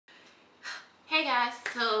guys,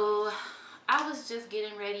 so I was just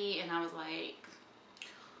getting ready and I was like,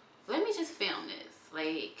 let me just film this.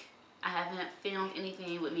 Like, I haven't filmed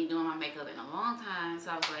anything with me doing my makeup in a long time,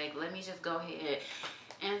 so I was like, let me just go ahead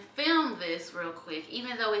and film this real quick.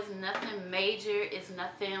 Even though it's nothing major, it's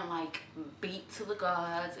nothing like beat to the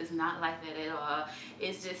gods, it's not like that at all.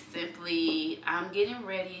 It's just simply I'm getting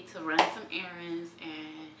ready to run some errands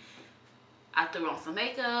and I threw on some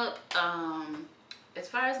makeup. As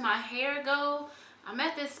far as my hair go, I'm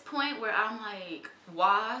at this point where I'm like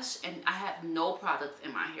washed and I have no products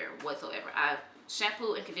in my hair whatsoever. I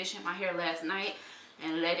shampooed and conditioned my hair last night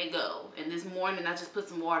and let it go, and this morning I just put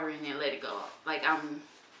some water in there and let it go. Like, I'm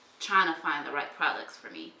trying to find the right products for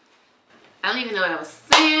me. I don't even know what I was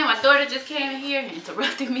saying. My daughter just came in here and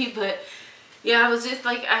interrupted me, but yeah, I was just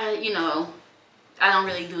like, I don't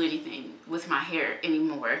really do anything with my hair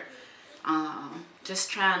anymore.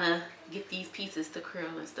 Just trying to get these pieces to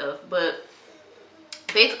curl and stuff, but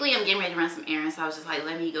basically I'm getting ready to run some errands, so I was just like,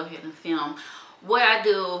 let me go ahead and film what I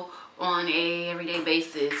do on a everyday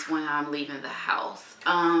basis when I'm leaving the house.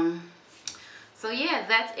 So yeah,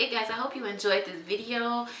 that's it, guys. I hope you enjoyed this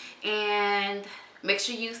video, and make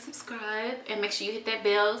sure you subscribe and make sure you hit that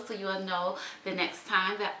bell so you'll know the next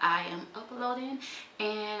time that I am uploading.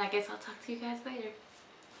 And I guess I'll talk to you guys later.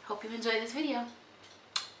 Hope you enjoyed this video.